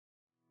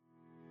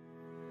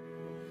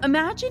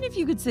Imagine if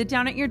you could sit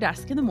down at your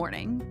desk in the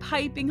morning,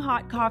 piping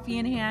hot coffee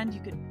in hand. You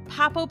could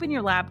pop open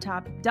your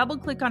laptop, double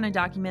click on a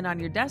document on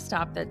your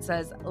desktop that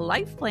says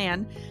Life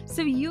Plan,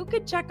 so you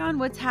could check on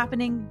what's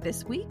happening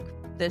this week,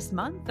 this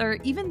month, or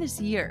even this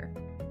year.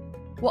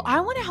 Well,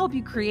 I want to help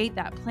you create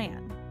that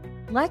plan.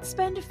 Let's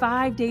spend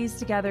 5 days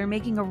together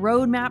making a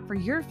roadmap for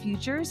your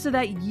future so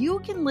that you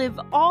can live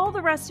all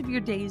the rest of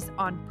your days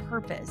on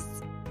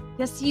purpose.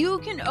 Yes, you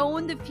can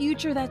own the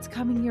future that's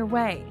coming your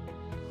way.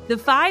 The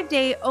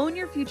 5-day Own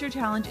Your Future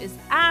Challenge is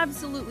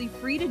absolutely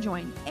free to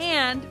join,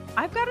 and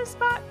I've got a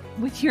spot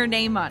with your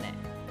name on it.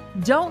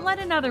 Don't let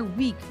another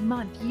week,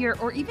 month, year,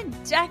 or even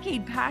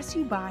decade pass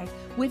you by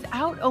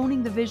without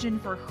owning the vision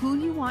for who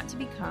you want to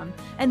become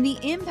and the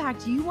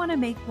impact you want to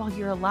make while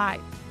you're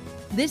alive.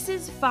 This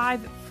is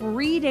 5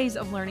 free days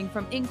of learning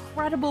from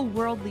incredible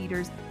world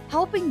leaders,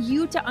 helping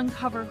you to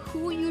uncover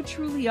who you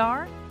truly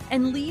are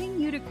and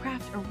leading you to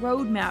craft a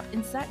roadmap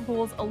and set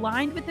goals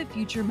aligned with the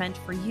future meant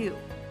for you.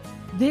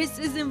 This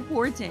is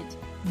important.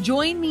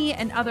 Join me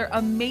and other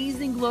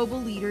amazing global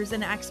leaders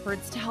and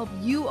experts to help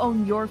you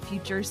own your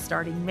future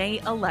starting May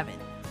 11th.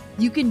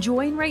 You can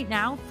join right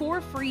now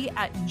for free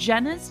at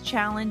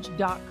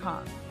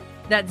jennaschallenge.com.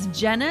 That's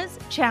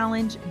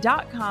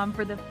jennaschallenge.com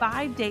for the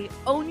 5-day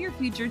Own Your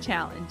Future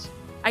Challenge.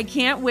 I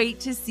can't wait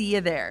to see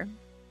you there.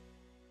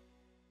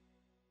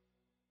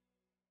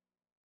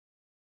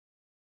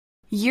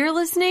 You're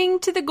listening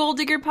to the Goal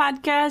Digger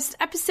Podcast,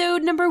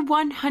 episode number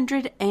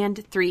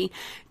 103.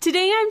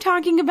 Today I'm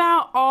talking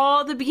about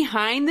all the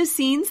behind the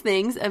scenes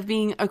things of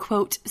being a,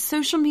 quote,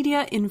 social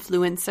media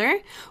influencer,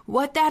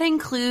 what that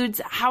includes,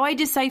 how I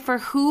decipher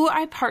who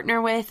I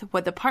partner with,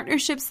 what the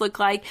partnerships look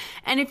like,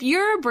 and if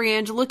you're a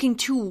brand looking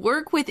to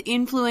work with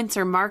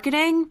influencer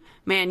marketing,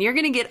 man, you're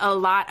going to get a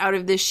lot out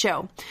of this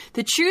show.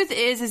 The truth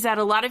is that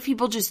a lot of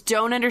people just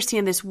don't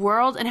understand this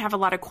world and have a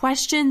lot of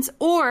questions,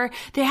 or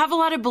they have a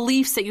lot of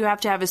beliefs that you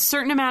have to have a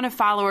certain amount of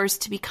followers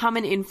to become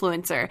an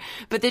influencer.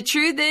 But the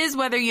truth is,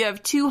 whether you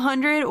have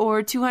 200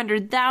 or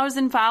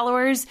 200,000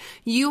 followers,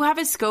 you have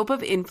a scope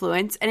of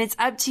influence, and it's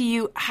up to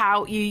you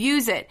how you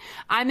use it.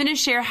 I'm going to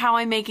share how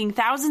I'm making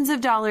thousands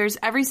of dollars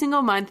every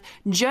single month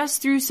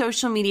just through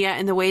social media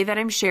and the way that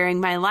I'm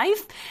sharing my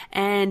life.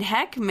 And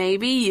heck,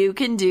 maybe you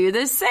can do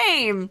the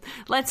same.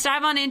 Let's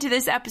dive on into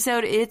this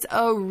episode. It's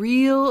a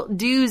real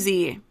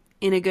doozy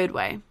in a good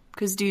way,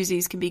 because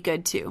doozies can be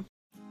good too.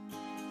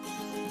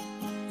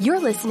 You're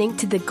listening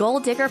to the Goal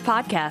Digger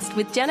Podcast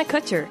with Jenna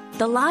Kutcher,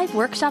 the live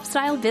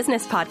workshop-style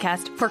business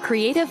podcast for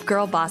creative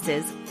girl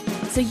bosses.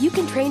 So you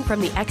can train from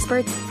the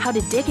experts how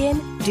to dig in,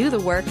 do the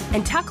work,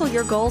 and tackle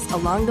your goals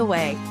along the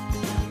way.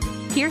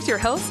 Here's your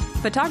host,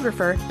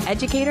 photographer,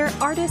 educator,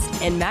 artist,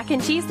 and mac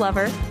and cheese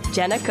lover,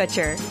 Jenna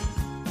Kutcher.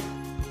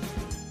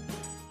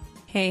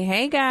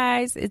 Hey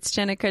guys, it's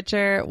Jenna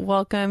Kutcher.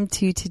 Welcome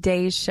to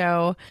today's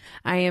show.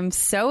 I am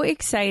so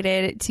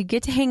excited to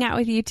get to hang out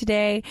with you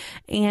today,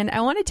 and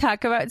I want to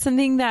talk about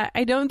something that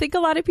I don't think a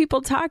lot of people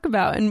talk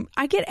about, and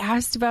I get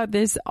asked about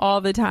this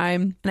all the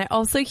time, and I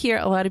also hear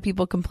a lot of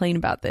people complain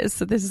about this,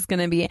 so this is going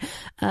to be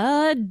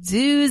a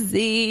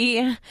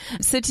doozy.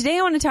 So today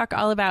I want to talk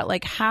all about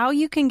like how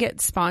you can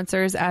get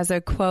sponsors as a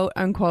quote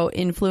unquote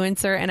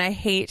influencer, and I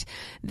hate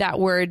that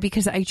word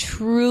because I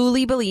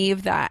truly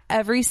believe that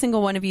every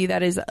single one of you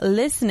that is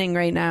listening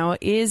right now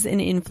is an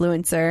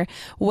influencer.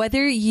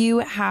 Whether you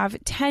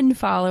have 10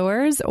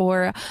 followers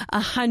or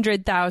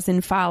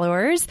 100,000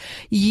 followers,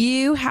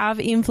 you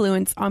have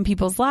influence on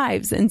people's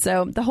lives. And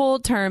so the whole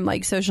term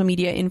like social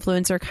media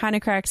influencer kind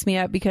of cracks me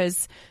up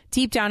because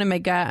deep down in my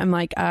gut, I'm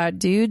like,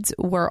 dudes,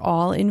 we're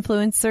all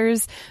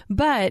influencers.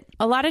 But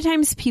a lot of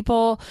times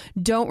people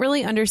don't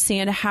really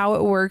understand how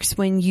it works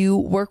when you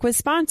work with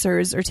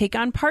sponsors or take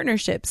on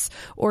partnerships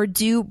or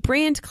do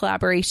brand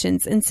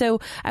collaborations. And so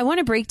I want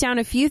to break down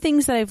a few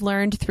things that I've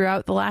learned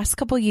throughout the last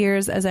couple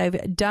years as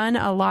I've done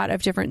a lot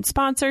of different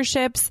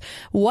sponsorships,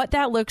 what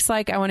that looks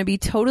like. I want to be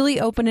totally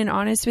open and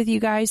honest with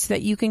you guys so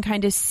that you can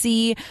kind of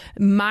see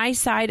my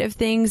side of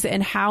things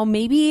and how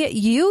maybe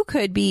you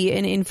could be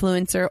an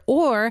influencer,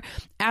 or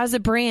as a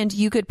brand,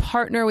 you could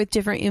partner with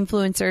different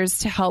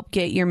influencers to help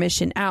get your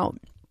mission out.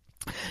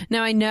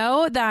 Now, I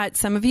know that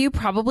some of you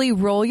probably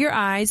roll your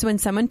eyes when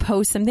someone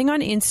posts something on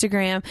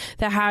Instagram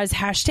that has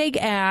hashtag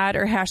ad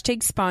or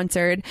hashtag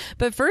sponsored.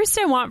 But first,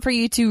 I want for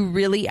you to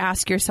really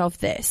ask yourself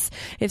this.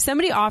 If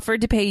somebody offered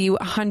to pay you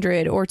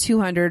 $100 or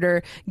 $200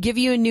 or give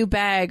you a new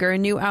bag or a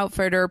new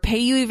outfit or pay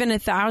you even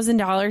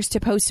 $1,000 to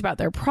post about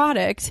their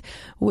product,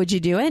 would you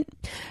do it?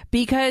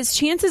 Because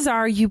chances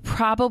are you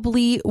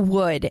probably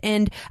would.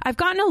 And I've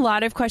gotten a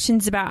lot of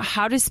questions about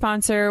how to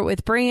sponsor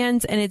with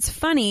brands. And it's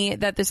funny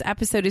that this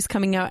episode is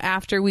coming out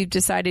after we've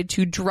decided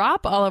to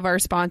drop all of our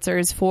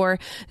sponsors for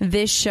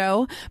this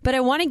show. But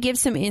I want to give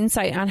some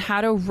insight on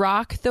how to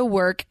rock the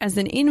work as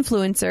an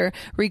influencer,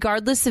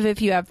 regardless of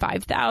if you have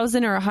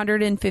 5,000 or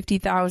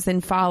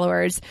 150,000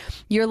 followers.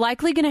 You're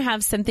likely going to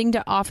have something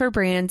to offer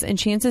brands, and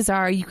chances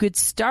are you could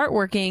start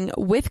working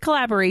with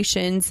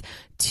collaborations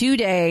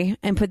today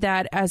and put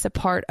that as a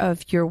part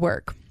of your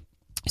work.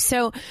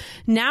 So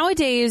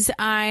nowadays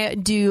I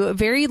do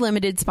very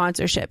limited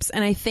sponsorships,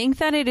 and I think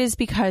that it is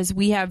because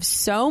we have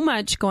so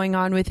much going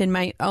on within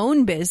my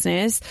own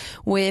business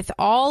with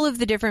all of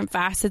the different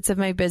facets of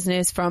my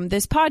business, from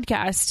this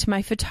podcast to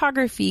my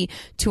photography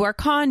to our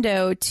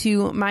condo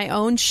to my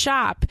own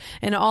shop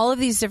and all of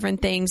these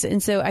different things.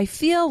 And so I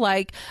feel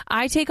like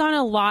I take on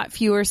a lot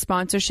fewer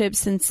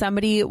sponsorships than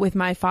somebody with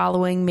my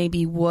following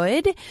maybe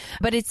would,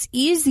 but it's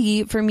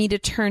easy for me to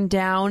turn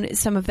down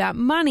some of that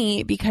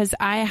money because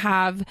I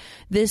have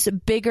this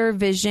bigger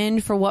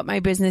vision for what my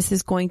business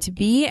is going to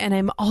be. And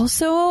I'm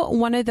also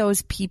one of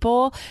those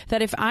people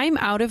that if I'm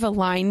out of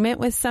alignment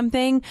with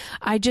something,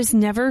 I just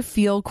never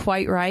feel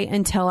quite right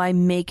until I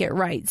make it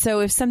right. So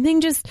if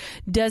something just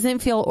doesn't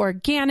feel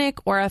organic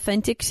or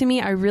authentic to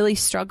me, I really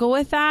struggle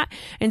with that.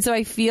 And so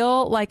I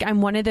feel like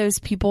I'm one of those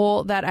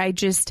people that I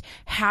just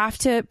have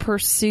to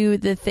pursue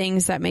the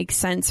things that make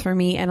sense for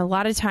me. And a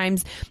lot of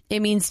times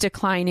it means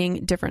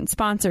declining different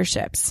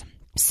sponsorships.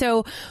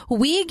 So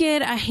we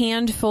get a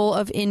handful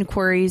of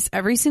inquiries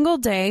every single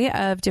day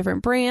of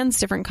different brands,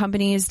 different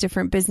companies,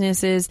 different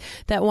businesses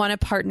that want to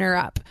partner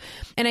up.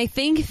 And I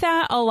think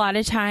that a lot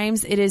of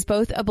times it is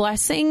both a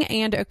blessing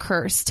and a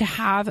curse to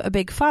have a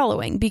big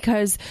following,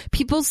 because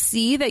people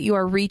see that you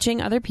are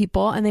reaching other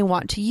people and they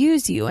want to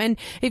use you. And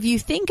if you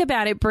think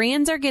about it,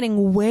 brands are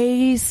getting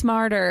way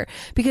smarter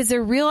because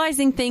they're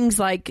realizing things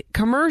like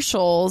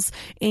commercials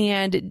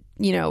and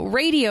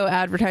radio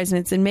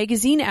advertisements and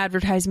magazine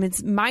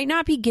advertisements might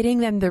not be getting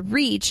them the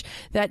reach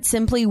that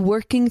simply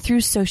working through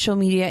social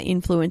media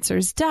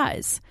influencers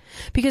does.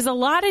 Because a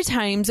lot of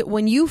times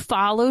when you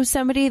follow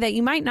somebody that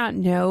you might not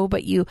know,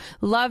 but you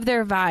love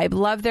their vibe,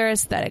 love their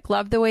aesthetic,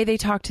 love the way they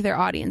talk to their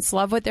audience,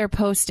 love what they're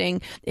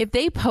posting, if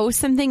they post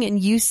something and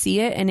you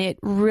see it and it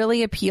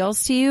really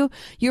appeals to you,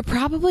 you're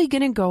probably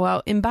going to go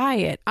out and buy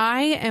it.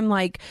 I am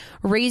like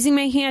raising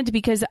my hand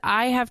because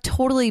I have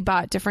totally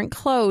bought different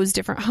clothes,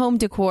 different home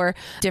decor,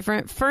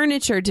 different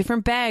furniture,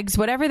 different bags,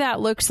 whatever that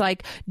looks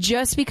like,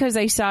 just because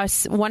I saw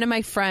one of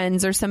my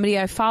friends or somebody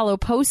I follow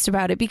post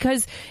about it,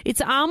 because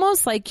it's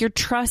almost like you're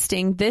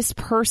trusting this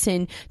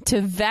person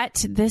to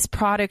vet this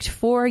product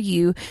for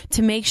you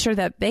to make sure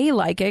that they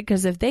like it,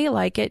 because if they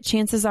like it,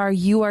 chances are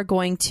you are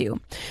going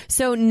to.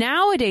 So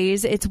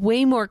nowadays, it's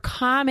way more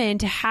common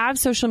to have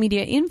social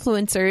media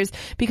influencers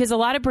because a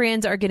lot of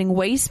brands are getting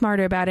way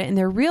smarter about it, and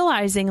they're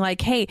realizing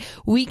like, hey,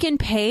 we can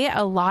pay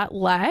a lot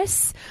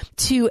less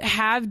to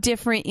have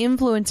different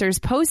influencers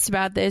post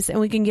about this, and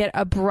we can get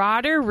a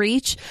broader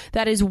reach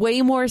that is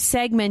way more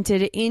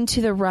segmented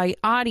into the right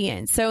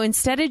audience. So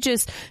instead of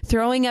just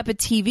throwing up a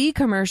TV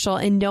commercial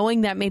and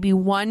knowing that maybe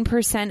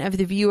 1% of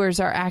the viewers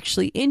are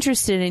actually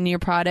interested in your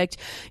product,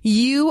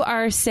 you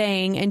are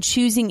saying and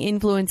choosing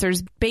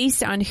influencers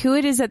based on who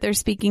it is that they're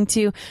speaking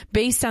to,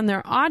 based on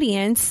their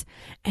audience,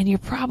 and you're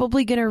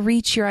probably going to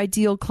reach your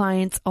ideal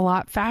clients a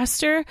lot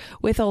faster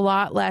with a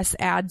lot less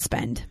ad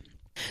spend.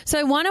 So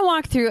I want to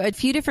walk through a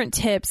few different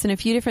tips and a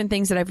few different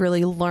things that I've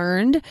really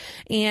learned.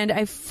 And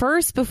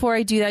before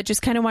I do that,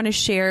 just kind of want to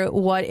share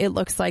what it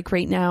looks like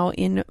right now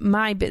in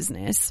my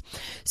business.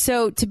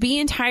 So to be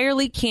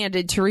entirely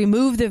candid, to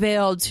remove the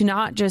veil, to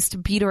not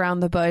just beat around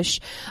the bush,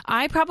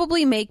 I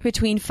probably make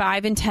between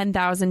 $5,000 and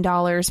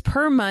 $10,000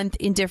 per month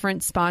in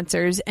different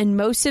sponsors. And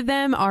most of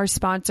them are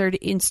sponsored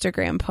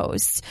Instagram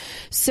posts.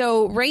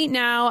 So right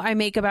now I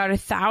make about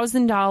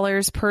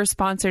 $1,000 per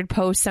sponsored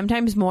post,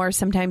 sometimes more,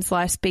 sometimes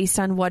less, based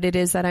on what it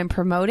is that I'm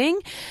promoting.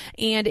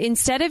 And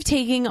instead of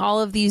taking all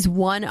of these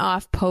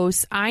one-off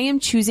posts, I am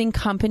choosing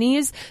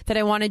companies that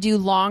I want to do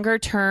longer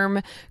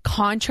term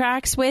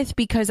contracts with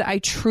because I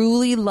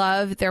truly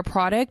love their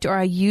product or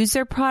I use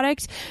their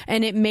product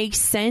and it makes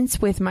sense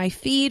with my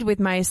feed,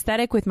 with my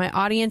aesthetic, with my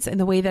audience and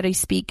the way that I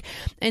speak.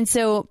 And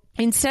so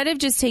instead of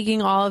just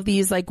taking all of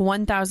these like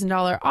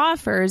 $1,000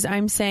 offers,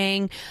 I'm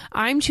saying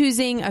I'm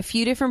choosing a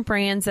few different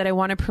brands that I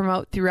want to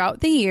promote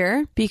throughout the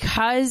year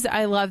because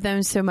I love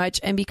them so much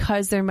and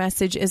because their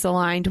message is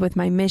aligned with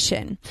my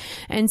mission.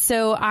 And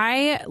so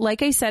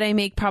like I said, I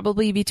make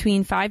probably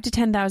between $5,000 to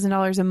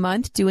 $10,000 a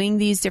month doing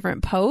these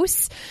different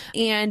posts.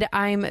 And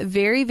I'm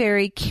very,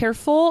 very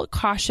careful,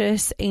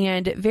 cautious,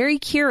 and very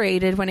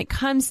curated when it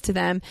comes to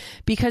them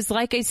because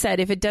like I said,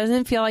 if it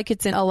doesn't feel like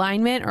it's in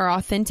alignment or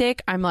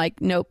authentic, I'm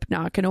like, nope,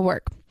 not going to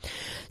work.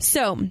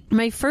 So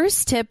my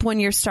first tip when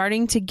you're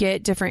starting to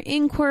get different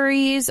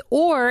inquiries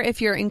or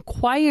if you're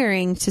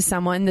inquiring to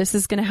someone, this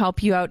is going to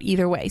help you out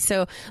either way.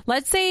 So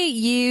let's say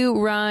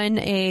you run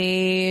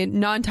a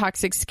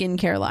non-toxic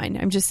skincare line.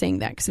 I'm just saying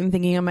that because I'm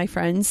thinking of my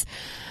friends.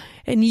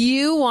 And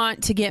you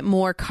want to get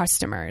more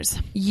customers.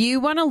 You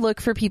want to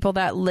look for people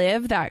that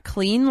live that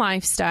clean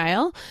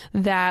lifestyle,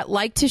 that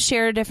like to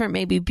share different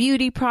maybe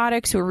beauty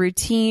products or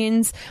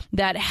routines,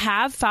 that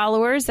have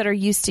followers that are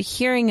used to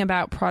hearing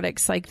about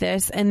products like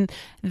this, and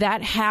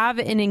that have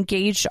an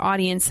engaged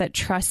audience that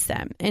trusts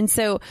them. And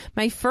so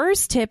my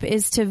first tip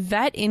is to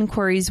vet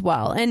inquiries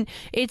well. And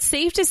it's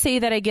safe to say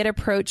that I get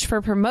approached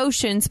for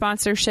promotion,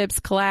 sponsorships,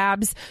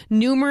 collabs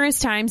numerous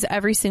times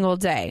every single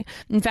day.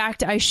 In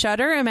fact, I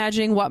shudder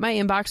imagining what my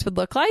inbox would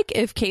look like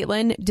if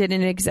Caitlin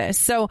didn't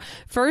exist. So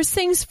first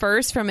things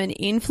first, from an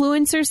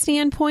influencer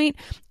standpoint,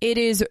 it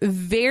is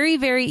very,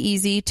 very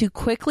easy to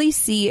quickly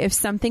see if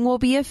something will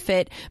be a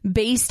fit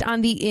based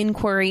on the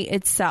inquiry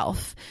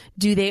itself.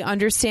 Do they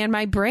understand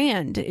my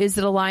brand? Is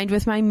it aligned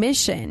with my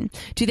mission?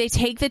 Do they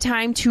take the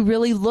time to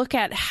really look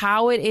at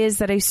how it is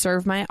that I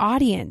serve my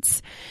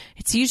audience?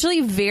 It's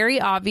usually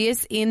very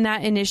obvious in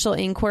that initial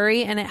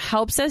inquiry, and it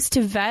helps us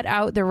to vet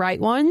out the right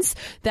ones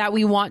that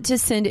we want to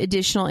send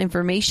additional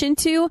information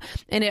to.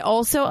 And it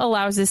also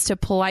allows us to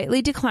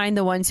politely decline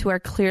the ones who are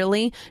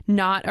clearly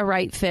not a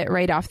right fit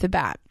right off the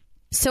bat.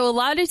 So a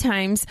lot of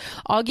times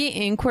I'll get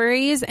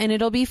inquiries and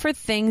it'll be for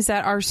things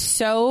that are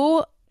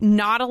so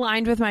not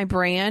aligned with my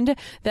brand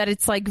that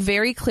it's like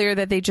very clear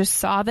that they just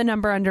saw the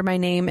number under my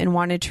name and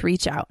wanted to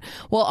reach out.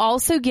 We'll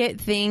also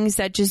get things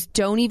that just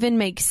don't even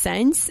make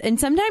sense. And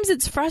sometimes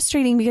it's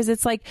frustrating because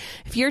it's like,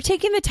 if you're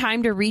taking the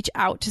time to reach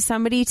out to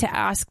somebody to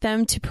ask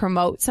them to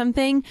promote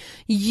something,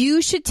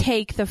 you should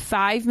take the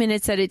 5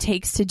 minutes that it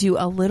takes to do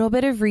a little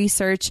bit of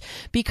research,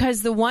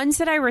 because the ones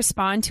that I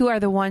respond to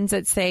are the ones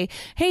that say,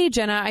 hey,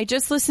 Jenna, I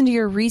just listened to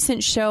your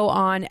recent show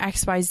on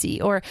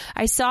XYZ, or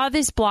I saw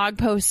this blog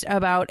post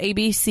about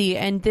ABC,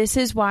 and this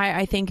is why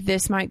I think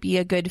this might be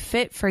a good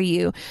fit for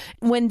you.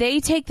 When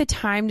they take the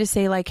time to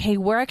say like, hey,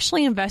 we're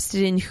actually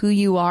invested in who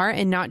you are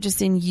and not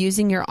just in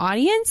using your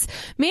audience,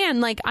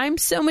 man, like I'm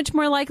so much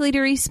more likely to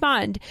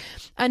respond.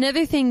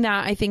 Another thing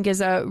that I think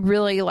is a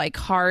really like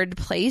hard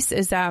place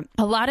is that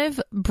a lot of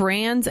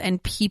brands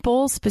and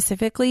people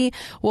specifically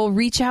will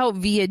reach out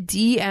via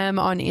DM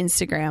on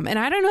Instagram. And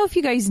I don't know if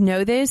you guys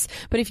know this,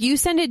 but if you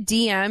send a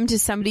DM to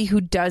somebody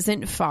who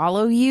doesn't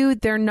follow you,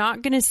 they're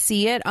not going to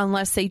see it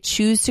unless they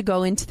choose to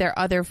go into their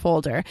other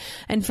folder.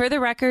 And for the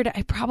record,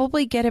 I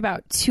probably get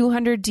about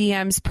 200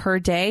 DMs per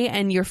day,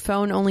 and your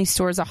phone only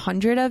stores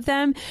 100 of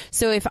them.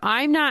 So if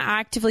I'm not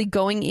actively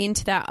going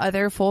into that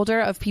other folder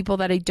of people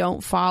that I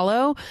don't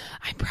follow,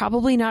 I'm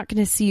probably not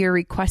going to see your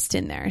request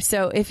in there.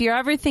 So if you're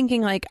ever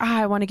thinking like,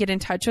 I want to get in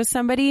touch with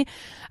somebody,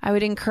 I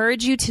would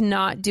encourage you to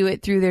not do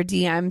it through their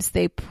DMs.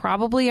 They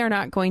probably are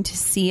not going to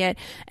see it.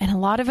 And a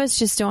lot of us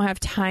just don't have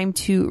time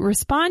to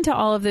respond to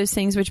all of those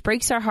things, which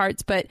breaks our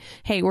hearts. But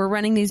hey, we're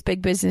running these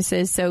big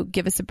businesses, so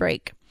give us a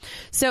break.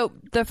 So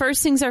the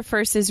first things are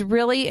first is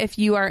really, if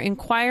you are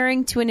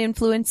inquiring to an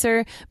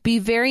influencer, be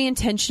very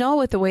intentional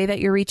with the way that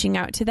you're reaching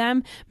out to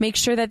them. Make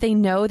sure that they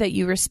know that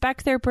you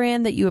respect their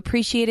brand, that you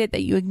appreciate it,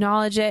 that you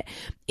acknowledge it,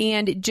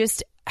 and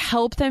just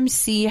help them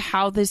see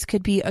how this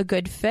could be a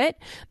good fit.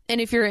 And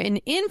if you're an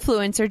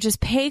influencer,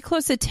 just pay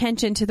close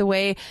attention to the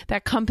way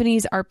that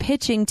companies are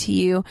pitching to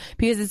you,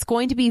 because it's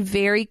going to be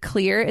very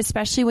clear,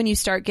 especially when you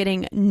start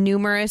getting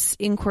numerous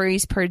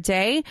inquiries per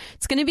day.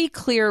 It's going to be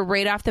clear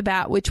right off the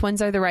bat which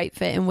ones are the right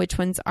fit and which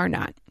ones are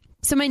not.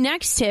 So my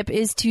next tip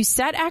is to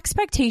set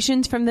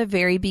expectations from the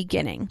very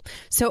beginning.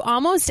 So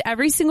almost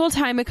every single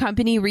time a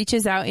company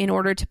reaches out in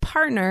order to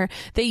partner,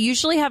 they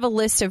usually have a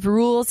list of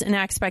rules and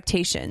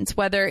expectations,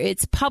 whether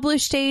it's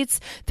publish dates,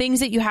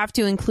 things that you have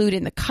to include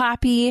in the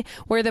copy,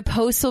 where the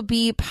posts will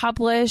be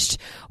published,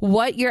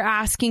 what you're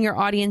asking your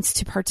audience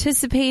to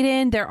participate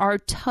in. There are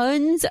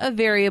tons of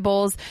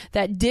variables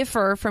that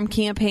differ from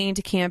campaign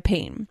to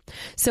campaign.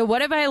 So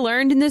what have I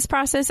learned in this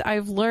process?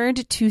 I've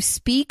learned to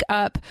speak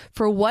up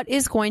for what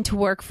is going to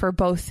work for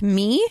both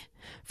me,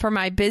 for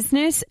my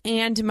business,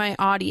 and my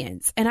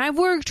audience. And I've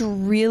worked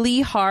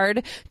really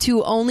hard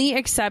to only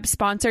accept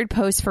sponsored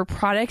posts for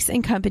products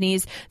and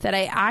companies that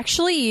I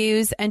actually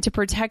use, and to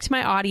protect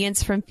my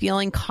audience from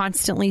feeling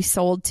constantly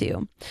sold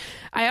to.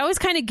 I always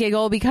kind of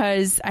giggle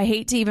because I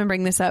hate to even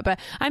bring this up, but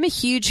I'm a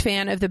huge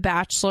fan of the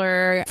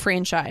Bachelor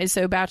franchise.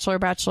 So Bachelor,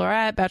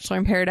 Bachelorette, Bachelor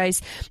in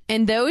Paradise.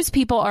 And those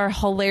people are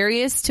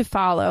hilarious to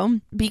follow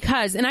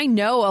because, and I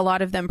know a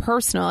lot of them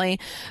personally,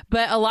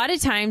 but a lot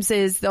of times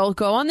is they'll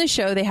go on the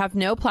show, they have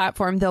no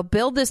platform, they'll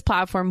build this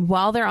platform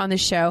while they're on the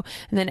show.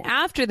 And then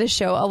after the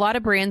show, a lot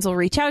of brands will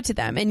reach out to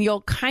them, and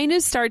you'll kind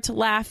of start to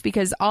laugh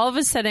because all of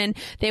a sudden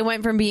they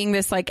went from being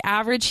this like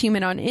average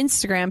human on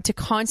Instagram to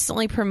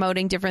constantly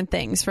promoting different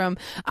things, from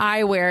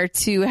eyewear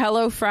to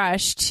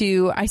HelloFresh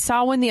to, I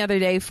saw one the other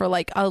day for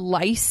like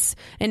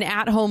an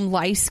at-home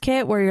lice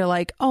kit, where you're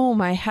like, oh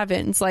my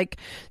heavens, like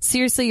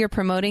seriously, you're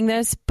promoting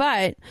this?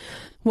 But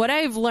what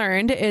I've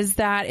learned is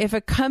that if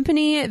a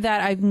company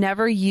that I've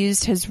never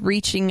used is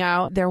reaching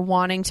out, they're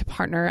wanting to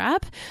partner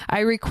up, I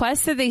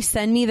request that they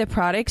send me the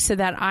product so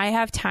that I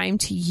have time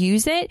to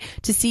use it,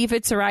 to see if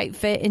it's the right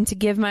fit, and to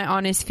give my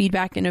honest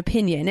feedback and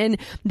opinion. And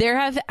there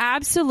have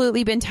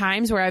absolutely been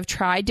times where I've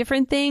tried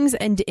different things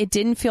and it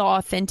didn't feel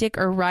authentic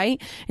or right.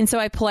 And so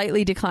I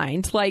politely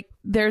declined. Like,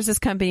 there's this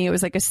company, it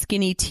was like a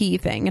skinny tea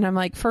thing. And I'm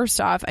like, first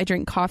off, I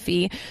drink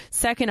coffee.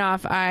 Second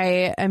off,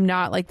 I am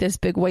not like this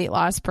big weight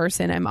loss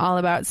person. I'm all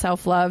about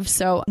self-love.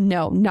 So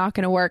no, not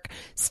going to work.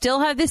 Still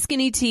have the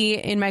skinny tea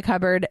in my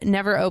cupboard,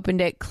 never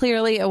opened it.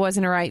 Clearly it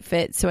wasn't a right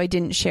fit, so I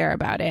didn't share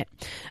about it.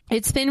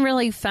 It's been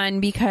really fun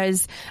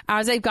because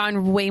as I've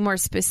gone way more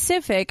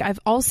specific, I've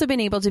also been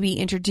able to be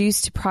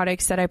introduced to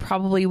products that I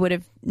probably would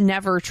have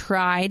never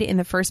tried in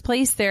the first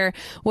place. There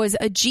was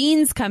a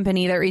jeans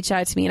company that reached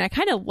out to me and I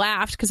kind of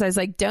laughed because I was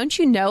like, don't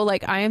you know,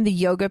 like I am the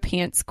yoga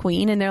pants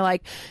queen? And they're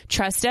like,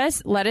 trust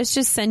us, let us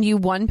just send you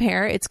one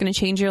pair. It's going to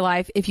change your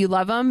life. If you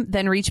love them,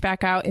 then reach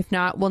back out. If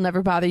not, we'll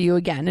never bother you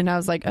again. And I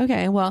was like,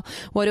 okay, well,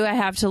 what do I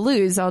have to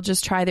lose? I'll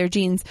just try their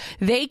jeans.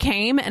 They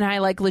came and I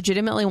like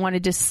legitimately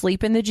wanted to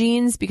sleep in the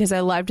jeans because I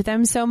loved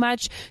them so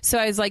much. So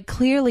I was like,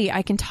 clearly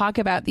I can talk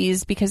about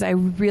these because I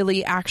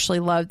really actually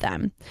love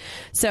them.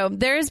 So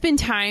there's been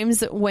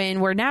times when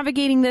we're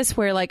navigating this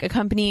where like a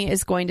company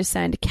is going to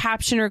send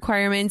caption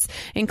requirements,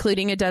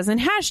 including a dozen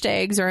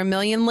hashtags or a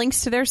million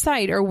links to their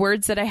site or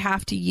words that I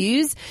have to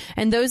use.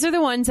 And those are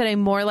the ones that I'm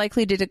more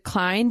likely to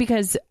decline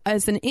because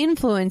as an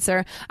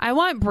influencer, I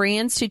want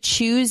brands to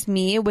choose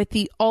me with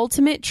the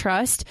ultimate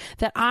trust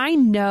that I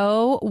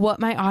know what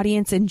my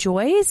audience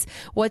enjoys,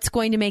 what's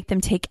going to make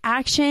them take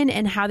action,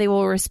 and how they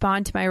will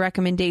respond to my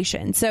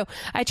recommendation. So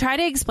I try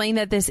to explain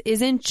that this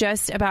isn't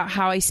just about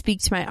how I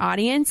speak to my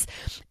audience.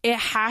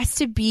 It has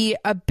to be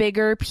a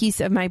bigger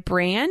piece of my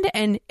brand.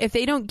 And if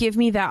they don't give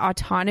me that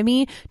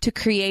autonomy to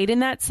create in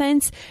that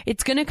sense,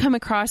 it's going to come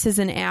across as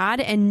an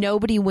ad and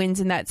nobody wins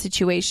in that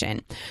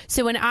situation.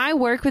 So when I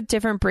work with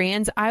different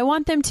brands, I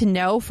want them to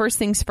know first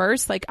things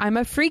first, like I'm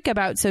a freak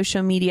about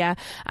social media.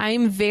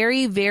 I'm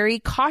very, very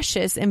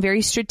cautious and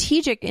very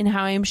strategic in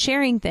how I'm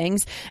sharing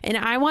things. And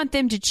I want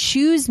them to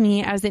choose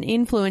me as an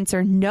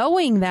influencer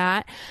knowing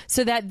that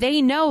so that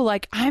they know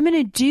like I'm going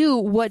to do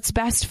what's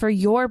best for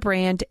your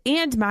brand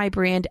and my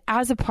brand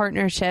as a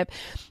partnership.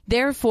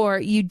 Therefore,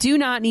 you do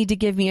not need to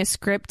give me a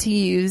script to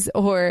use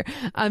or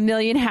a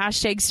million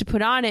hashtags to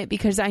put on it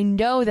because I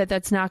know that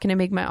that's not going to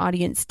make my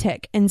audience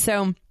tick. And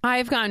so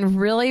I've gotten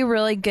really,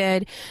 really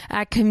good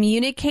at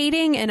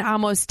communicating and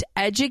almost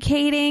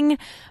educating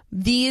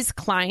these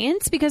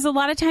clients because a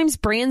lot of times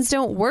brands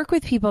don't work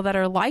with people that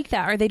are like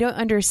that or they don't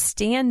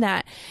understand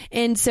that.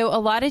 And so a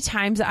lot of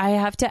times I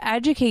have to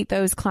educate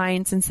those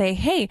clients and say,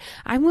 hey,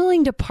 I'm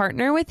willing to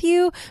partner with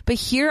you, but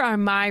here are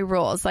my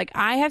rules. Like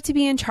I have to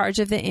be in charge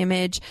of the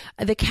image.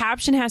 The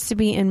caption has to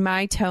be in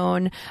my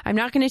tone. I'm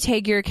not going to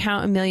tag your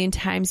account a million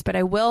times, but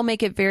I will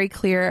make it very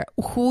clear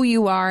who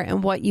you are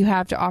and what you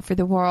have to offer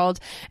the world.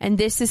 And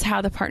this is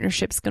how the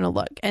partnership's going to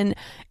look. And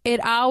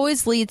it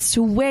always leads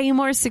to way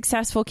more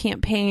successful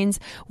campaigns,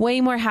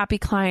 way more happy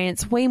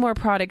clients, way more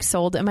products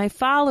sold. And my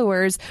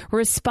followers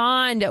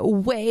respond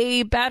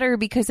way better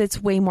because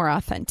it's way more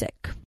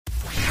authentic.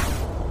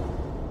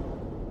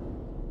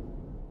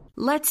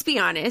 Let's be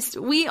honest,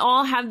 we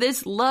all have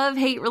this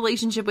love-hate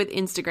relationship with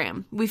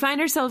Instagram. We find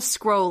ourselves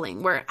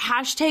scrolling, we're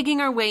hashtagging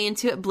our way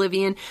into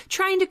oblivion,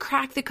 trying to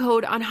crack the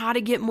code on how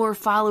to get more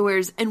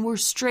followers, and we're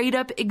straight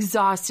up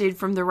exhausted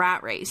from the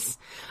rat race.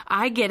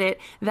 I get it.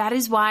 That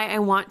is why I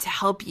want to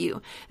help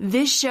you.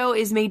 This show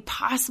is made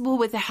possible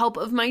with the help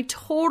of my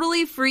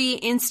totally free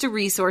Insta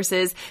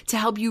resources to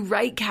help you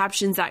write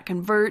captions that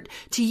convert,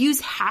 to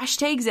use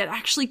hashtags that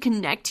actually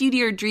connect you to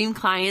your dream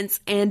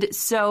clients, and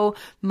so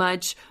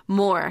much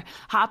more.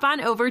 Hop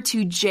on over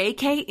to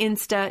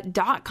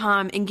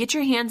jkinsta.com and get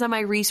your hands on my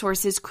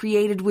resources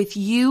created with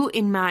you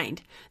in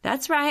mind.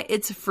 That's right.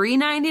 It's free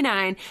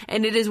 99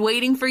 and it is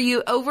waiting for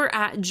you over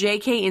at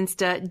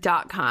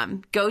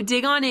jkinsta.com. Go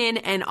dig on in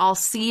and I'll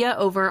see you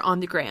over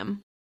on the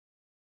gram.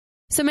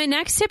 So my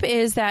next tip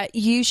is that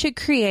you should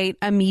create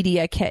a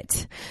media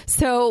kit.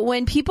 So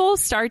when people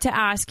start to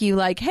ask you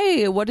like,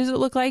 hey, what does it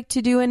look like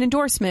to do an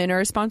endorsement or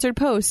a sponsored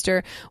post,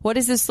 or what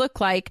does this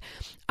look like?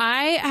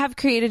 I have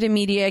created a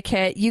media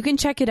kit. You can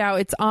check it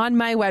out. It's on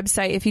my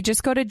website. If you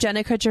just go to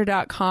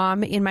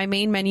jennakutcher.com, in my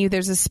main menu,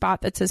 there's a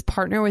spot that says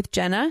Partner with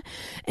Jenna.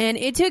 And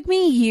it took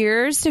me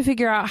years to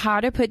figure out how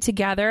to put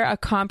together a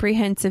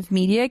comprehensive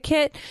media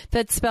kit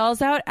that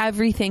spells out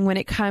everything when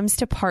it comes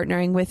to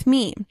partnering with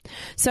me.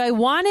 So I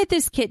wanted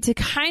this kit to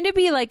kind of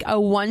be like a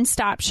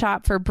one-stop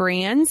shop for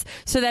brands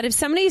so that if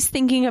somebody's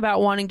thinking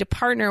about wanting to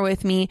partner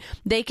with me,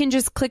 they can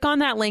just click on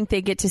that link.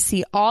 They get to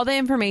see all the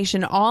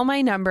information, all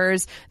my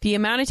numbers, the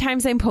amount of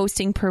times I'm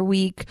posting per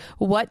week,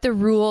 what the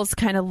rules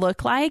kind of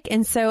look like.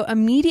 And so a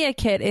media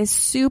kit is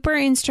super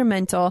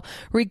instrumental,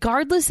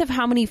 regardless of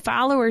how many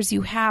followers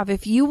you have.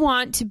 If you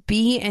want to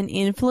be an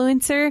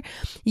influencer,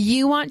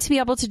 you want to be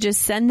able to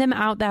just send them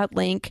out that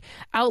link,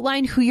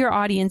 outline who your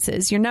audience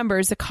is, your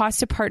numbers, the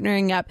cost of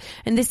partnering up.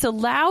 And this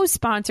allows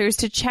sponsors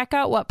to check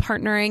out what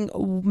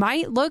partnering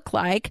might look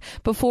like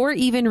before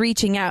even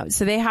reaching out.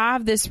 So they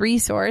have this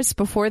resource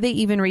before they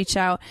even reach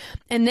out.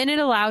 And then it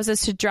allows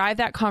us to drive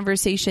that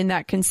conversation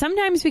that can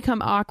sometimes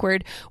become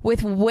awkward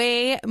with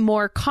way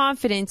more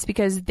confidence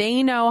because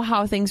they know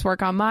how things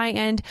work on my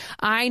end.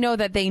 I know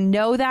that they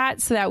know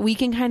that, so that we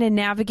can kind of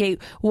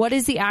navigate what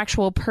is the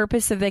actual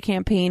purpose of the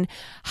campaign.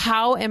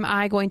 How am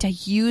I going to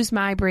use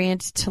my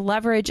brand to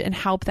leverage and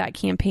help that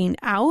campaign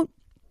out?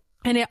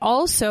 And it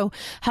also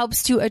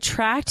helps to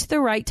attract the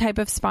right type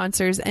of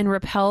sponsors and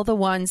repel the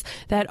ones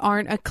that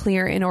aren't a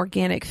clear and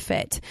organic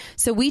fit.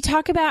 So we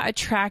talk about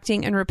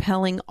attracting and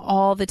repelling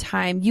all the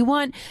time. You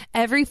want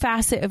every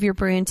facet of your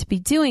brand to be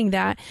doing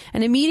that.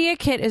 And a media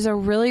kit is a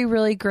really,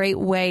 really great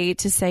way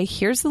to say,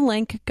 here's the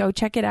link, go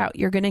check it out.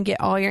 You're going to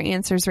get all your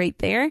answers right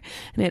there.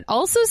 And it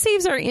also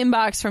saves our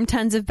inbox from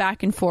tons of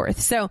back and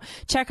forth. So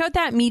check out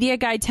that media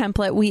guide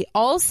template. We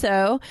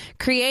also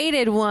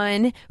created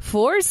one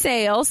for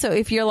sale. So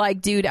if you're like,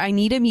 dude, I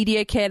need a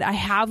media kit, I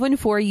have one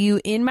for you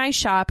in my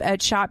shop at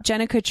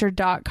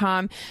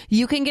shopjennakutcher.com.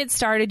 You can get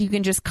started. You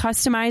can just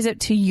customize it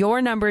to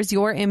your numbers,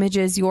 your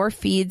images, your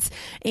feeds,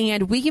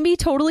 and we can be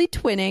totally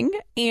twinning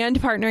and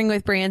partnering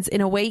with brands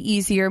in a way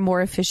easier,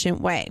 more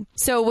efficient way.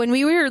 So when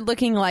we were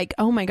looking like,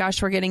 oh my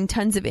gosh, we're getting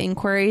tons of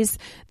inquiries,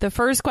 the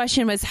first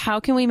question was, how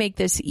can we make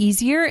this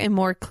easier and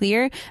more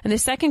clear? And the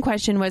second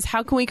question was,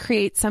 how can we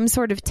create some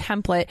sort of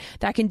template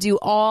that can do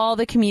all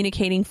the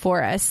communicating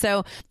for us?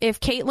 So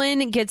if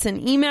Caitlin gets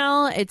an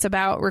email, it's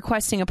about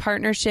requesting a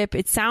partnership,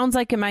 it sounds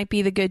like it might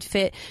be the good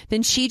fit,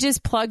 then she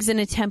just plugs in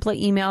a template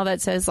email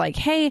that says like,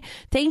 hey,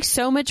 thanks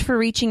so much for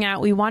reaching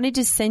out. We wanted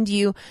to send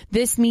you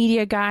this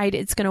media guide.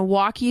 It's going to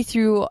walk you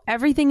through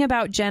everything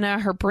about Jenna,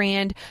 her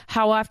brand,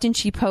 how often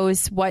she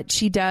posts, what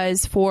she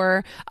does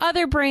for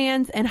other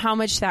brands, and how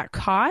much that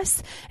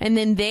costs. And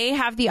then they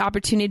have the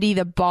opportunity,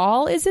 the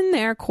ball is in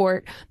their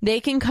court. They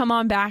can come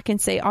on back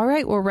and say, all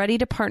right, we're ready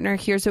to partner.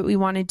 Here's what we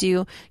want to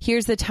do.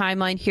 Here's the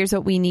timeline. Here's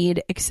what we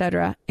need,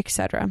 etc.,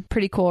 etc.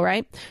 Pretty cool,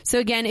 right? So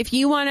again, if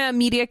you want a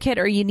media kit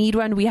or you need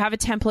one, we have a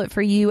template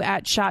for you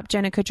at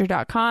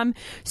shopjennakutcher.com.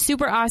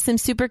 Super awesome,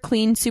 super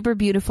clean, super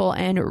beautiful,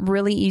 and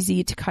really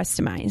easy to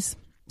customize.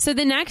 So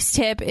the next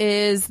tip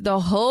is the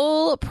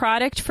whole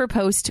product for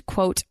post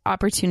quote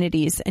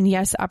opportunities. And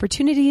yes,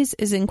 opportunities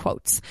is in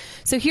quotes.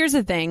 So here's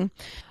the thing.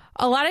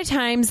 A lot of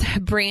times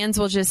brands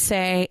will just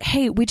say,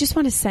 hey, we just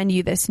want to send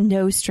you this,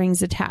 no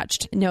strings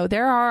attached. No,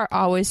 there are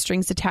always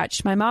strings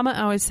attached. My mama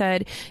always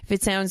said, if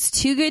it sounds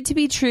too good to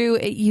be true,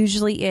 it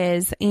usually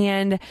is.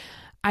 And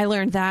I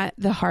learned that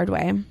the hard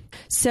way.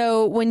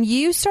 So when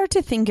you start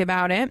to think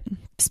about it,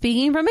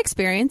 speaking from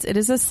experience, it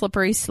is a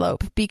slippery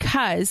slope,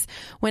 because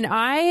when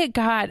I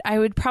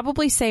would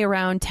probably say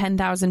around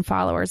 10,000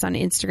 followers on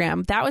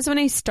Instagram. That was when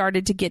I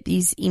started to get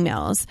these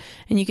emails.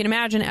 And you can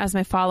imagine as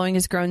my following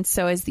has grown,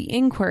 so has the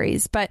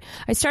inquiries. But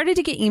I started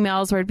to get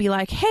emails where it'd be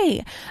like,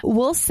 hey,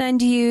 we'll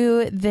send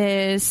you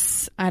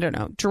this, I don't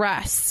know,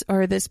 dress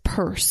or this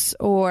purse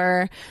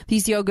or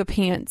these yoga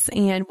pants.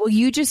 And will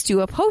you just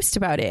do a post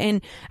about it?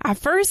 And at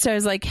first I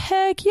was like,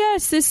 heck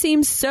yes, this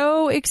seems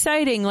so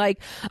exciting.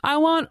 Like, I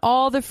want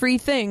all the free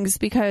things,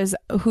 because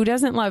who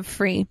doesn't love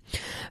free?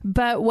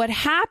 But what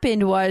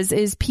happened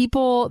is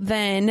people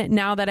then,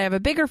 now that I have a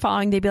bigger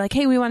following, they'd be like,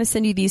 hey, we want to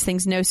send you these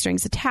things, no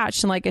strings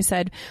attached. And like I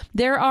said,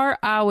 there are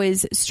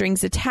always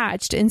strings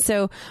attached. And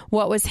so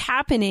what was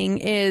happening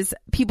is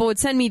people would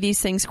send me these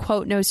things,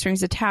 quote, no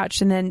strings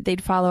attached. And then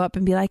they'd follow up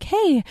and be like,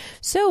 hey,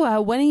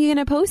 so when are you going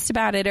to post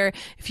about it? Or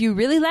if you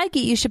really like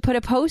it, you should put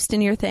a post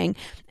in your thing.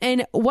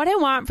 And what I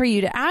want for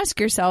you to ask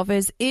yourself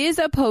is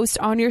a post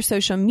on your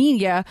social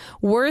media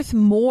worth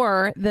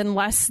more than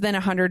less than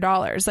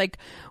 $100? Like,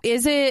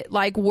 is it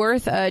like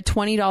worth a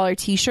 $20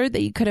 t-shirt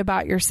that you could have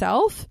bought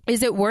yourself?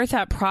 Is it worth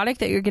that product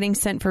that you're getting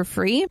sent for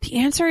free? The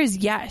answer is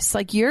yes.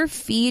 Like, your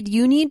feed,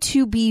 you need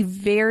to be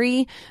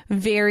very,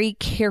 very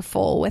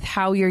careful with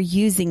how you're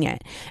using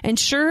it. And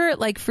sure,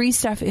 like, free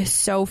stuff is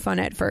so fun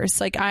at first.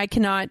 Like, I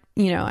cannot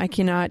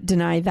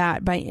deny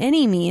that by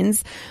any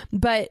means.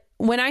 But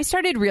when I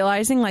started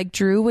realizing, like,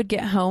 Drew would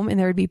get home and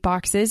there would be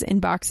boxes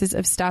and boxes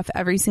of stuff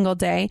every single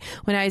day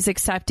when I was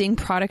accepting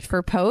product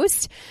for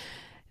post,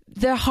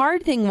 the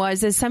hard thing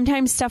is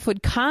sometimes stuff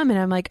would come and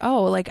I'm like,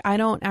 oh, like, I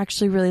don't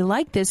actually really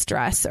like this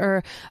dress,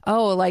 or,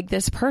 oh, like,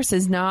 this purse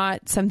is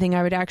not something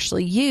I would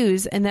actually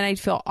use. And then I'd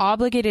feel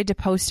obligated to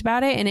post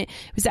about it. And it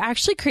was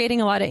actually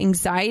creating a lot of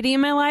anxiety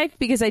in my life,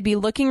 because I'd be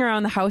looking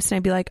around the house and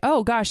I'd be like,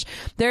 oh gosh,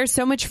 there's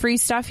so much free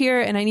stuff here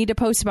and I need to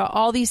post about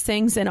all these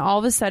things. And all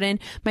of a sudden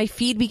my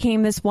feed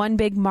became this one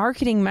big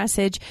marketing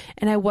message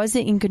and I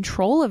wasn't in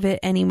control of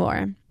it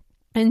anymore.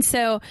 And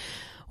so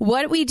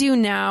what we do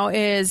now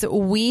is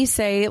we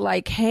say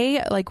like,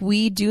 hey, like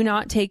we do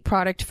not take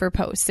product for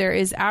posts. There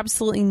is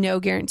absolutely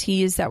no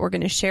guarantees that we're going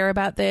to share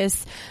about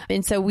this.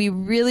 And so we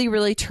really,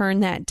 really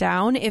turn that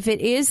down. If it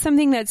is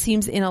something that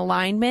seems in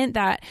alignment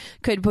that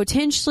could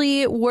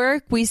potentially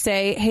work, we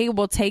say, hey,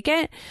 we'll take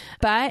it,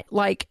 but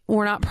like,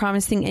 we're not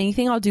promising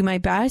anything. I'll do my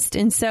best.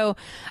 And so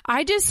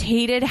I just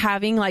hated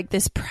having like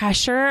this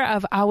pressure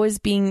of always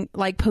being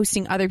like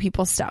posting other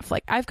people's stuff.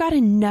 Like I've got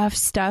enough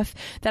stuff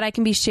that I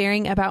can be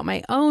sharing about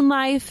my own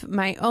life,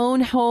 my own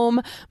home,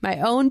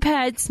 my own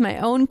pets, my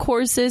own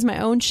courses, my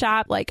own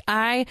shop. Like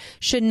I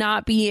should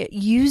not be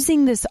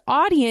using this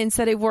audience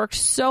that I've worked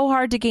so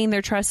hard to gain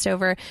their trust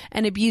over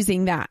and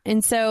abusing that.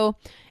 And so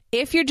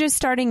if you're just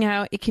starting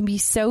out, it can be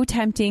so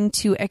tempting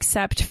to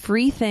accept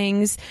free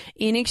things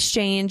in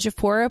exchange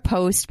for a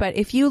post. But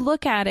if you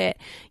look at it,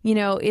 you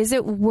know, is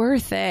it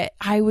worth it?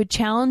 I would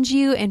challenge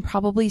you and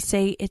probably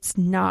say it's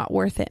not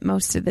worth it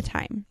most of the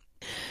time.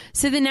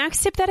 So the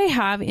next tip that I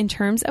have in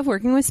terms of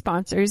working with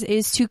sponsors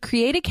is to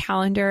create a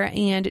calendar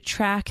and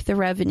track the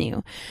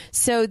revenue.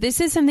 So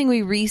this is something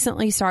we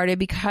recently started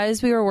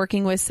because we were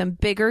working with some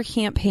bigger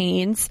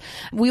campaigns.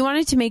 We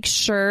wanted to make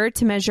sure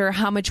to measure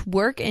how much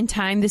work and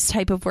time this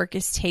type of work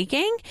is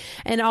taking,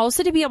 and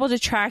also to be able to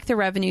track the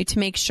revenue to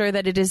make sure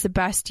that it is the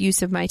best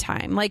use of my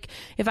time. Like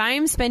if I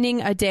am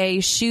spending a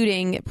day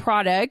shooting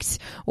product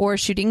or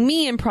shooting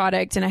me in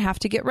product and I have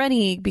to get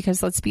ready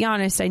because let's be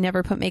honest, I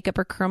never put makeup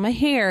or curl my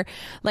hair.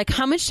 Like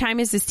how much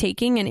time is this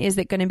taking and is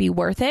it going to be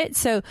worth it?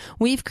 So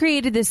we've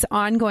created this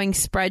ongoing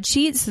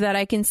spreadsheet so that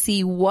I can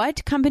see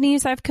what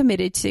companies I've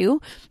committed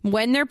to,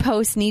 when their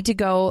posts need to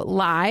go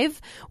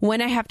live,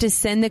 when I have to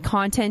send the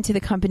content to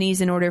the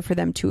companies in order for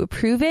them to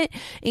approve it.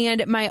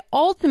 And my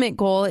ultimate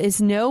goal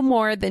is no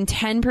more than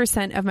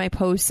 10% of my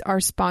posts are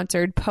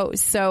sponsored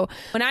posts. So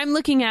when I'm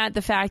looking at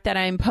the fact that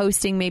I'm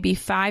posting maybe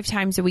 5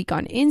 times a week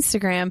on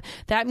Instagram,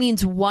 that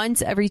means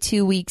once every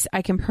 2 weeks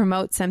I can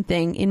promote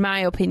something, in my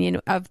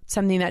opinion, of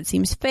something that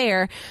seems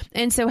fair.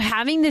 And so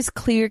having this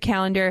clear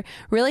calendar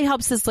really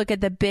helps us look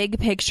at the big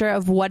picture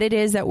of what it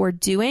is that we're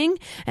doing.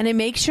 And it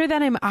makes sure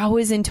that I'm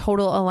always in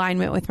total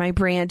alignment with my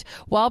brand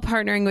while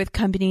partnering with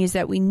companies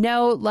that we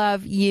know,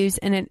 love, use,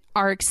 and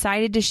are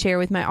excited to share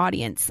with my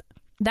audience.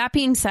 That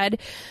being said,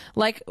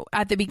 like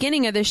at the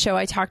beginning of this show,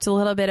 I talked a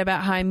little bit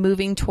about how I'm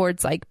moving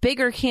towards like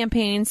bigger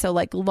campaigns. So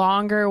like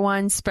longer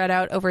ones spread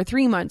out over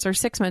 3 months or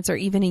 6 months or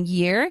even a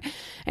year.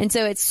 And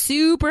so it's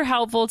super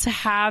helpful to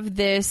have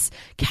this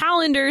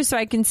calendar so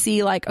I can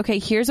see like, okay,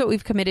 here's what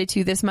we've committed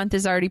to. This month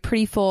is already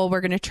pretty full.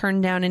 We're going to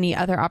turn down any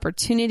other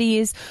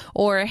opportunities,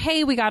 or,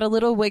 hey, we got a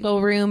little wiggle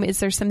room.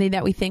 Is there something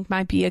that we think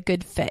might be a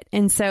good fit?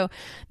 And so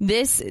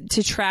this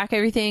to track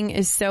everything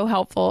is so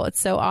helpful. It's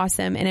so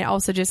awesome. And it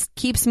also just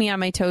keeps me on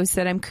my toes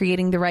that I'm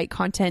creating the right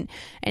content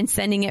and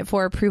sending it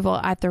for approval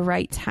at the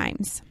right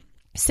times.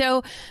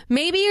 So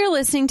maybe you're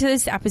listening to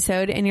this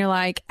episode and you're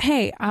like,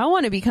 hey, I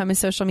want to become a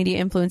social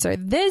media influencer.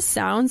 This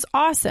sounds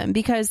awesome,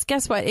 because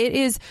guess what? It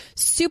is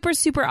super,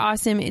 super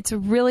awesome. It's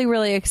really,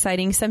 really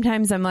exciting.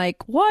 Sometimes I'm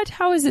like, what?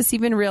 How is this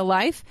even real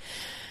life?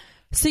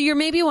 So you're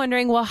maybe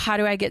wondering, well, how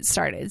do I get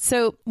started?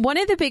 So one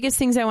of the biggest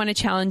things I want to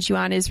challenge you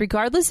on is,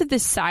 regardless of the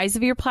size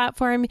of your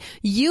platform,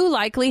 you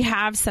likely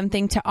have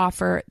something to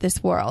offer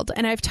this world.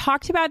 And I've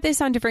talked about this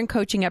on different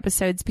coaching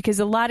episodes, because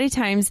a lot of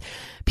times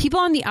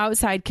people on the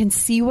outside can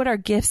see what our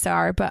gifts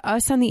are, but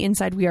us on the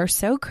inside, we are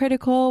so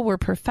critical. We're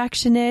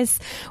perfectionists.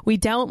 We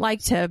don't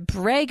like to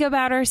brag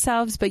about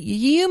ourselves, but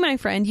you, my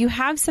friend, you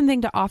have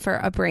something to offer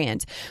a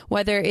brand,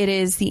 whether it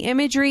is the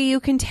imagery you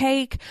can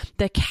take,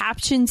 the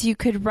captions you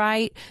could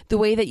write,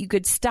 the way that you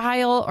could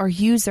style or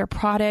use their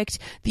product,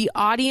 the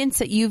audience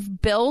that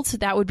you've built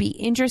that would be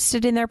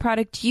interested in their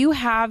product. You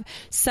have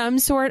some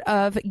sort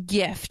of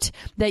gift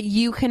that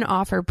you can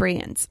offer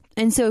brands.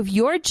 And so if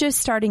you're just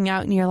starting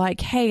out and you're like,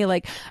 hey,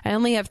 like I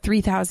only have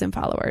 3,000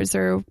 followers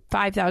or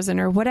 5,000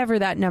 or whatever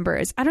that number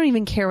is, I don't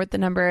even care what the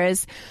number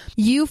is.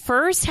 You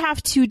first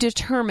have to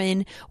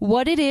determine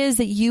what it is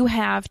that you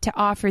have to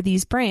offer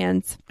these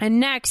brands. And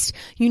next,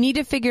 you need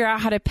to figure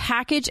out how to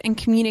package and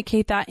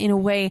communicate that in a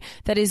way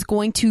that is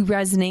going to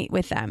resonate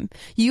with them.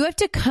 You have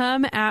to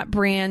come at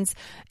brands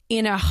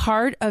in a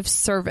heart of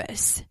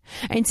service.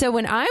 And so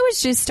when I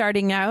was just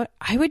starting out,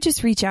 I would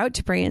just reach out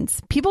to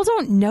brands. People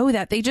don't know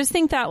that. They just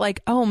think that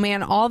like, oh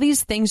man, all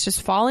these things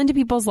just fall into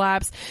people's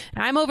laps.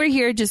 And I'm over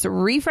here just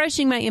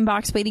refreshing my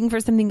inbox, waiting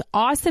for something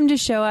awesome to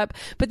show up.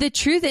 But the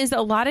truth is,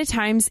 a lot of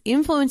times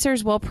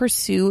influencers will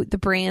pursue the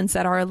brands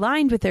that are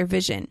aligned with their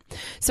vision.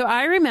 So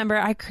I remember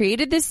I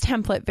created this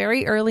template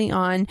very early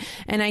on,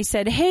 and I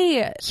said,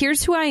 hey,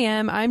 here's who I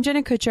am. I'm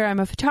Jenna Kutcher. I'm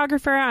a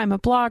photographer. I'm a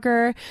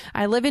blogger.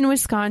 I live in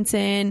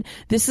Wisconsin.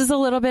 This is a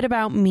little bit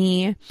about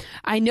me.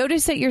 I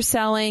noticed that you're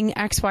selling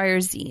X, Y,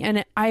 or Z,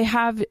 and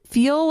I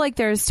feel like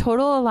there's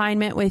total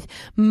alignment with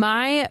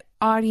my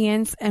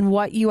audience and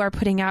what you are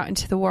putting out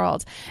into the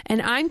world.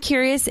 And I'm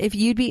curious if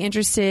you'd be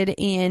interested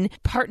in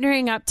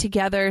partnering up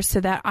together so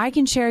that I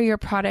can share your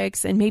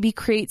products and maybe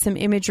create some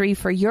imagery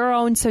for your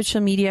own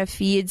social media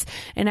feeds.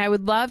 And I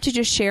would love to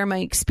just share my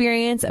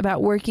experience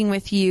about working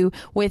with you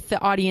with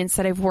the audience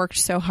that I've worked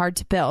so hard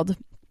to build.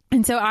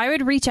 And so I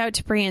would reach out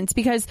to brands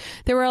because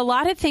there were a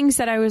lot of things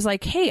that I was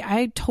like, hey,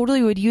 I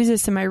totally would use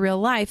this in my real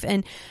life.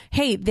 And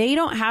hey, they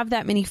don't have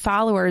that many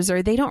followers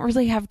or they don't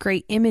really have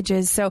great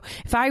images. So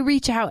if I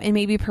reach out and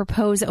maybe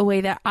propose a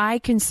way that I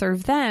can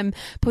serve them,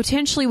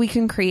 potentially we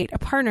can create a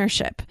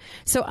partnership.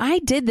 So I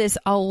did this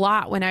a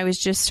lot when I was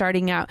just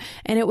starting out.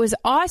 And it was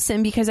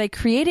awesome because I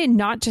created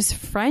not just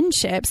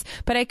friendships,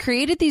 but I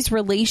created these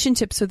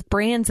relationships with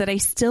brands that I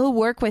still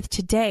work with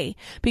today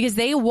because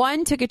they,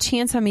 one, took a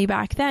chance on me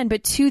back then,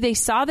 but two, they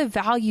saw the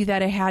value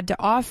that I had to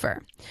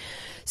offer.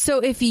 So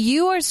if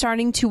you are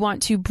starting to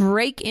want to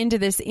break into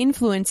this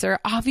influencer,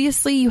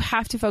 obviously you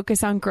have to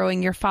focus on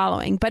growing your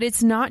following, but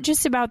it's not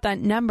just about that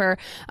number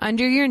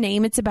under your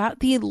name. It's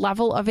about the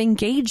level of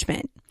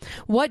engagement.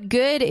 What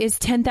good is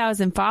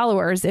 10,000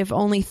 followers if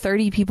only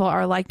 30 people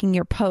are liking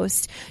your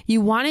post? You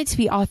want it to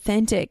be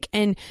authentic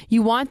and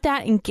you want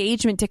that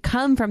engagement to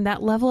come from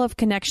that level of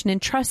connection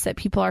and trust that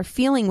people are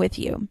feeling with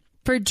you.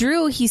 For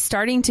Drew, he's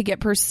starting to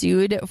get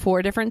pursued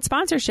for different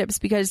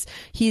sponsorships because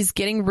he's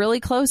getting really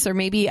close, or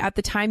maybe at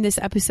the time this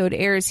episode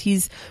airs,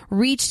 he's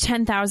reached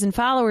 10,000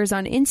 followers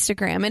on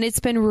Instagram. And it's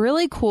been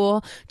really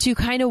cool to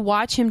kind of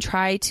watch him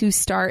try to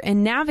start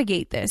and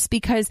navigate this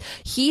because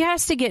he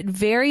has to get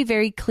very,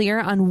 very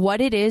clear on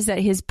what it is that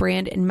his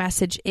brand and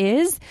message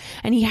is.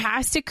 And he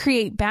has to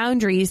create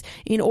boundaries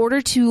in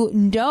order to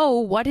know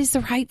what is the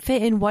right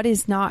fit and what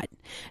is not.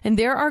 And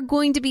there are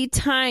going to be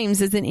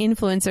times as an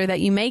influencer that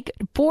you make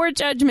poor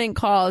judgment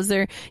calls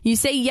or you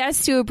say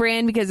yes to a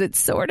brand because it's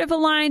sort of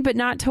aligned but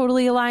not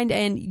totally aligned.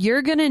 And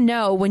you're going to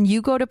know when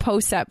you go to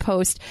post that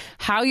post,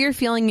 how you're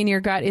feeling in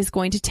your gut is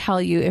going to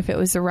tell you if it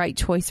was the right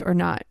choice or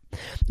not.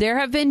 There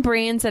have been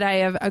brands that I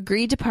have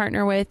agreed to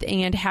partner with,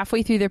 and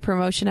halfway through the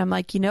promotion, I'm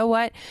like, you know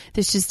what?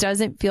 This just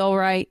doesn't feel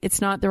right.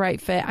 It's not the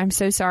right fit. I'm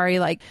so sorry.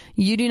 Like,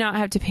 you do not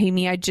have to pay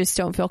me. I just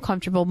don't feel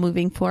comfortable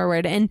moving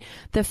forward. And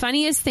the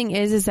funniest thing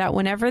is that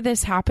whenever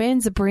this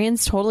happens, the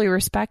brands totally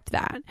respect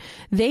that.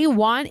 They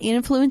want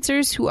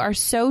influencers who are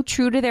so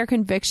true to their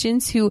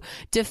convictions, who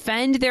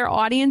defend their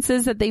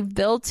audiences that they've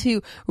built,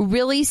 to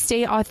really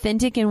stay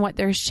authentic in what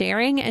they're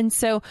sharing. And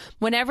so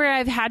whenever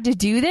I've had to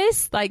do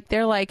this, like,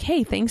 they're like,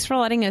 hey, thanks for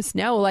letting us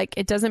know. Like,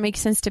 it doesn't make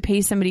sense to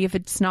pay somebody if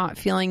it's not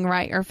feeling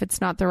right or if it's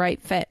not the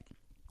right fit.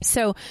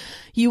 So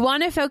you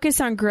want to focus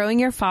on growing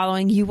your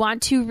following. You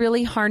want to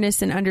really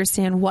harness and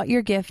understand what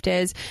your gift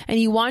is. And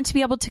you want to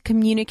be able to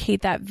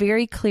communicate that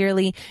very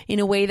clearly in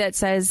a way that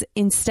says,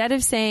 instead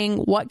of saying,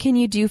 what can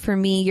you do for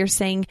me? You're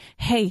saying,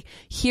 hey,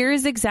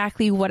 here's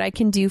exactly what I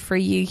can do for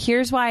you.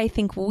 Here's why I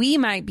think we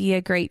might be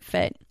a great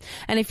fit.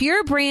 And if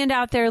you're a brand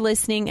out there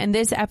listening and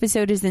this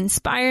episode is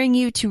inspiring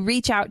you to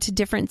reach out to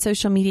different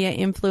social media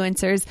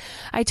influencers,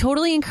 I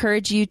totally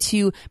encourage you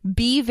to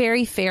be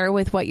very fair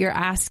with what you're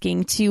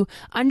asking, to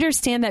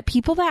understand that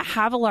people that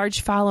have a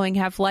large following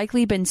have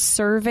likely been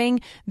serving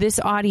this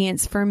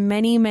audience for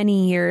many,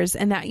 many years,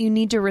 and that you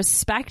need to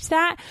respect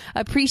that,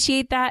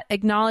 appreciate that,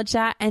 acknowledge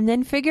that, and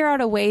then figure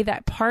out a way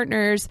that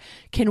partners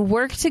can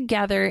work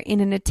together in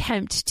an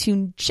attempt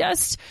to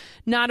just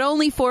not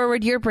only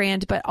forward your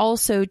brand, but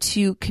also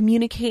to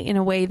communicate in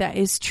a way that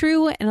is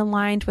true and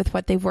aligned with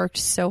what they've worked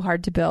so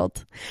hard to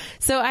build.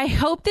 So I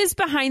hope this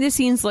behind the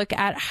scenes look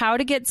at how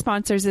to get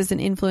sponsors as an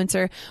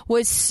influencer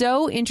was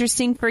so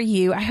interesting for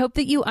you. I hope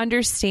that you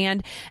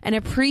understand and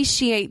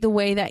appreciate the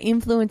way that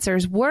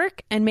influencers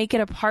work and make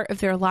it a part of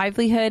their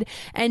livelihood.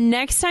 And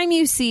next time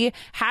you see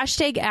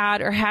hashtag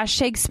ad or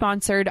hashtag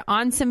sponsored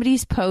on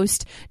somebody's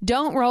post,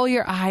 don't roll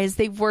your eyes.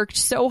 They've worked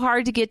so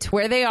hard to get to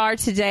where they are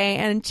today.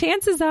 And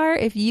chances are,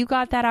 if you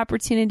got that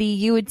opportunity,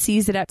 you would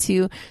seize it up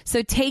too.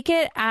 So take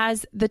it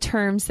as the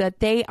terms that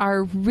they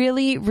are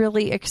really,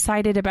 really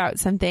excited about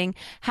something,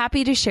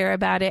 happy to share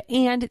about it,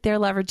 and they're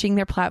leveraging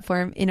their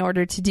platform in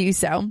order to do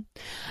so.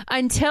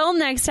 Until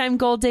next time,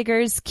 goal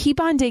diggers,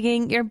 keep on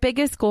digging your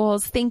biggest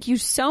goals. Thank you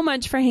so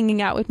much for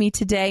hanging out with me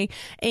today.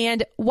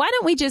 And why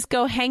don't we just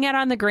go hang out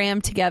on the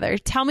gram together?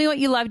 Tell me what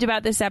you loved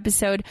about this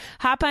episode.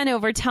 Hop on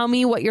over. Tell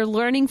me what you're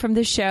learning from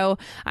the show.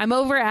 I'm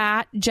over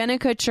at Jenna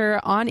Kutcher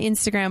on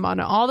Instagram on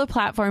all the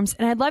platforms,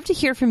 and I'd love to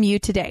hear from you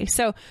today.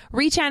 So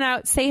reach on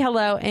out, say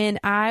hello, and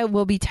I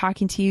will be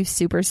talking to you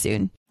super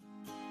soon.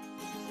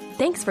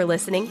 Thanks for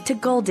listening to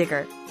Goal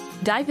Digger.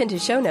 Dive into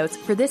show notes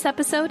for this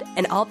episode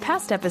and all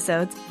past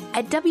episodes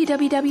at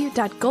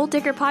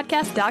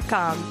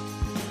www.goaldiggerpodcast.com.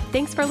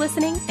 Thanks for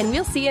listening, and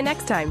we'll see you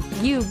next time.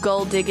 You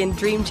goal-digging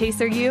dream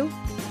chaser, you.